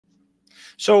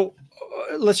So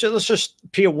let's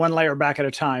just peel one layer back at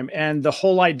a time. And the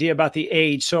whole idea about the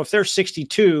age. So if they're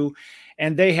 62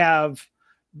 and they have,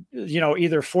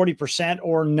 either 40%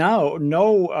 or no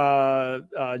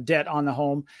debt on the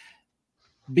home,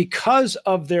 because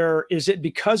of is it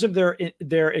because of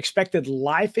their expected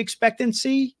life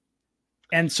expectancy?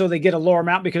 And so they get a lower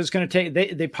amount because it's going to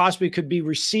take, they possibly could be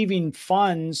receiving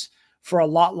funds for a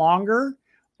lot longer,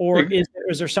 or is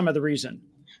there some other reason?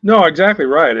 No, exactly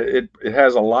right. It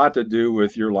has a lot to do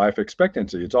with your life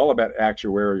expectancy. It's all about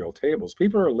actuarial tables.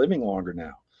 People are living longer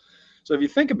now. So if you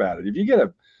think about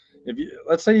it,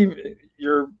 let's say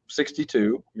you're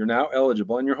 62, you're now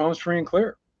eligible, and your home's free and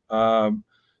clear.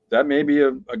 That may be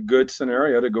a good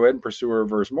scenario to go ahead and pursue a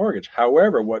reverse mortgage.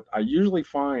 However, what I usually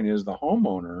find is the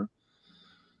homeowner,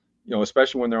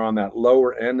 especially when they're on that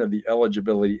lower end of the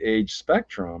eligibility age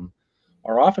spectrum,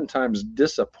 are oftentimes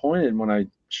disappointed when I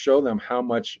show them how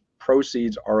much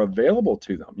proceeds are available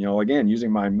to them. Again,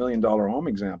 using my $1 million home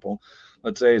example,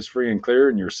 let's say it's free and clear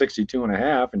and you're 62 and a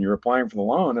half and you're applying for the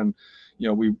loan, and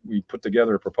we put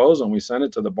together a proposal and we send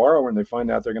it to the borrower, and they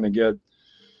find out they're going to get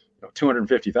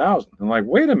 250,000. I'm like,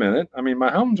 wait a minute. I mean,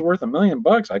 my home's worth $1 million.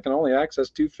 I can only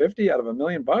access 250 out of $1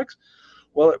 million.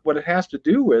 Well, what it has to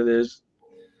do with is,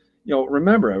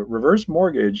 remember, a reverse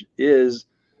mortgage is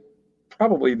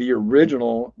probably the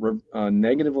original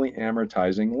negatively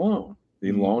amortizing loan.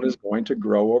 The loan is going to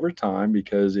grow over time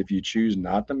because if you choose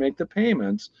not to make the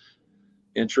payments,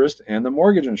 interest and the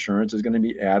mortgage insurance is going to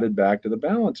be added back to the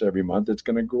balance every month. It's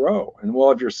going to grow. And well,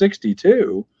 if you're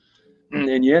 62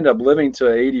 and you end up living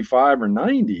to 85 or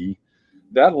 90,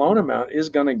 that loan amount is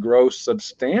going to grow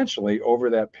substantially over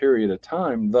that period of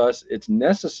time. Thus, it's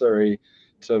necessary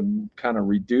to kind of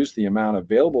reduce the amount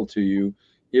available to you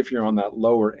if you're on that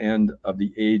lower end of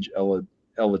the age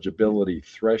eligibility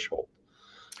threshold.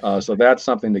 So that's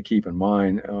something to keep in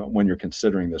mind when you're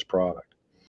considering this product.